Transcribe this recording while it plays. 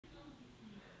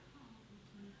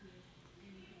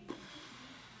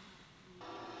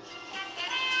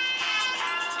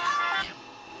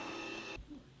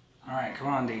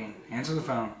come on, Dean. Answer the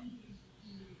phone.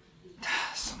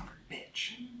 Son of a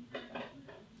bitch.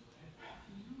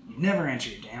 You never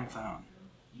answer your damn phone.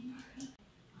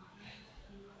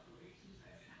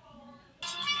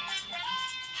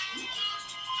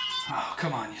 Oh,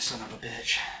 come on, you son of a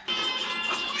bitch.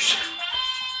 Oh, shit.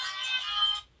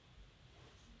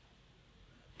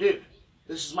 Dude,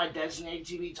 this is my designated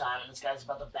TV time, and this guy's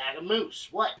about to bag a moose.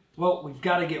 What? Well, we've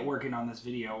got to get working on this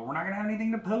video, or we're not going to have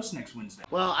anything to post next Wednesday.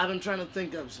 Well, I've been trying to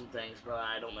think of some things, but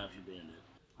I don't know if you've been into it.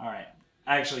 Alright,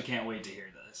 I actually can't wait to hear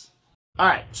this.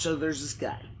 Alright, so there's this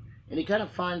guy, and he kind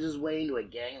of finds his way into a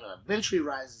gang and eventually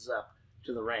rises up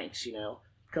to the ranks, you know,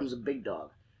 becomes a big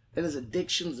dog. Then his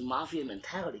addictions and mafia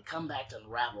mentality come back to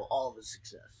unravel all of his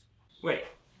success. Wait,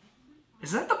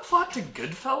 is that the plot to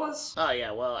Goodfellas? Oh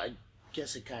yeah, well, I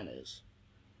guess it kind of is.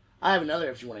 I have another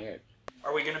if you want to hear it.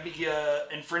 Are we going to be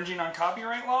infringing on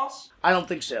copyright laws? I don't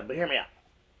think so, but hear me out.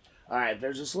 Alright,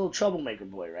 there's this little troublemaker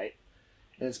boy, right?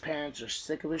 And his parents are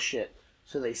sick of his shit,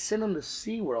 so they send him to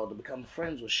SeaWorld to become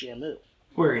friends with Shamu.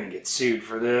 We're going to get sued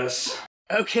for this.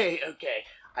 Okay.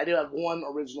 I do have one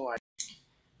original idea.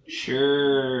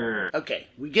 Sure. Okay,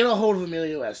 we get a hold of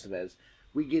Emilio Estevez.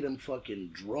 We get him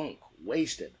fucking drunk,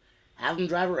 wasted. Have him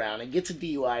drive around and gets a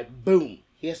DUI. Boom.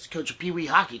 He has to coach a Pee Wee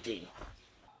hockey team.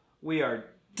 We are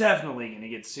definitely going to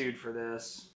get sued for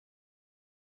this.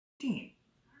 Dean,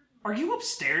 are you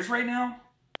upstairs right now?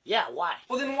 Yeah, why?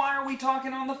 Well, then why are we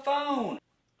talking on the phone?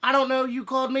 I don't know. You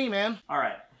called me, man.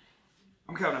 Alright.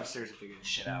 I'm coming upstairs to figure this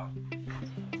shit out.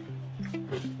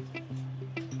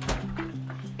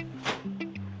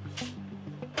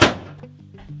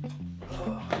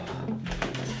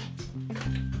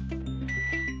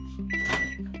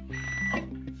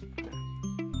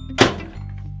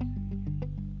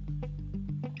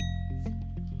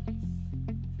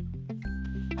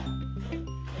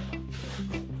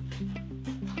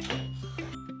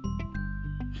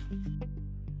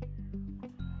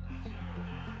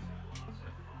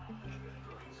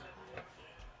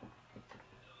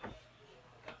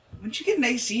 When'd you get an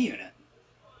AC unit?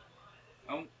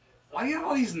 Why you got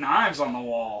all these knives on the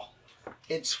wall?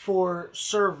 It's for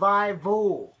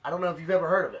survival. I don't know if you've ever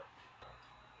heard of it.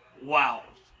 Wow.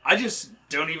 I just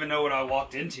don't even know what I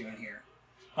walked into in here.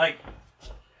 Like,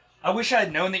 I wish I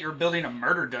had known that you were building a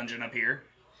murder dungeon up here.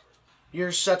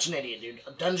 You're such an idiot,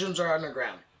 dude. Dungeons are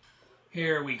underground.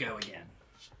 Here we go again.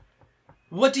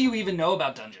 What do you even know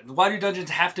about dungeons? Why do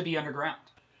dungeons have to be underground?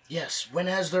 Yes, when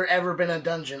has there ever been a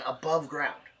dungeon above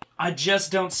ground? I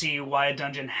just don't see why a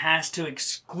dungeon has to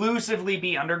exclusively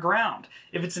be underground.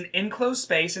 If it's an enclosed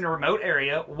space in a remote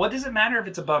area, what does it matter if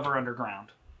it's above or underground?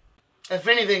 If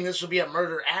anything, this would be a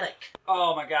murder attic.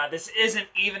 Oh my god, this isn't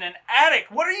even an attic!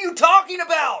 What are you talking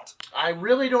about? I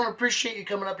really don't appreciate you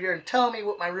coming up here and telling me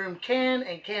what my room can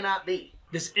and cannot be.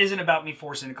 This isn't about me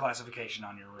forcing a classification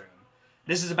on your room.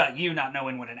 This is about you not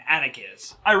knowing what an attic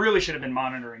is. I really should have been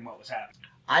monitoring what was happening.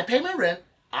 I pay my rent.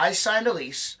 I signed a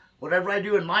lease. Whatever I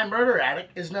do in my murder attic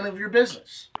is none of your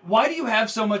business. Why do you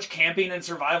have so much camping and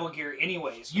survival gear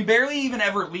anyways? You barely even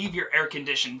ever leave your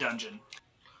air-conditioned dungeon.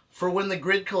 For when the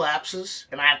grid collapses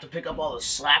and I have to pick up all the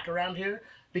slack around here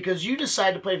because you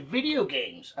decide to play video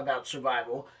games about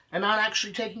survival and not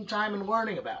actually taking time and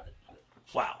learning about it.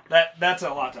 Wow, that's a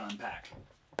lot to unpack.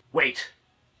 Wait,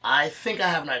 I think I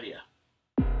have an idea.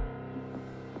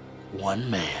 One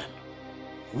man,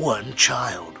 one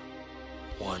child,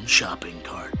 one shopping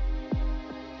cart,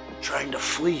 trying to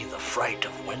flee the fright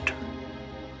of winter.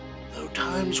 Though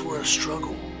times were a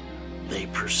struggle, they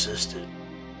persisted.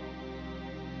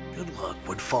 Good luck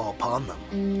would fall upon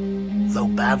them, though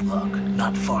bad luck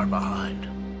not far behind.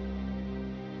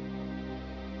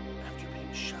 After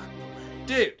being shot in the leg...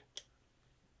 Dude!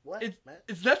 What, man?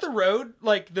 Is that The Road?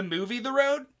 Like, the movie The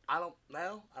Road? I don't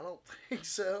know. I don't think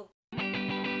so.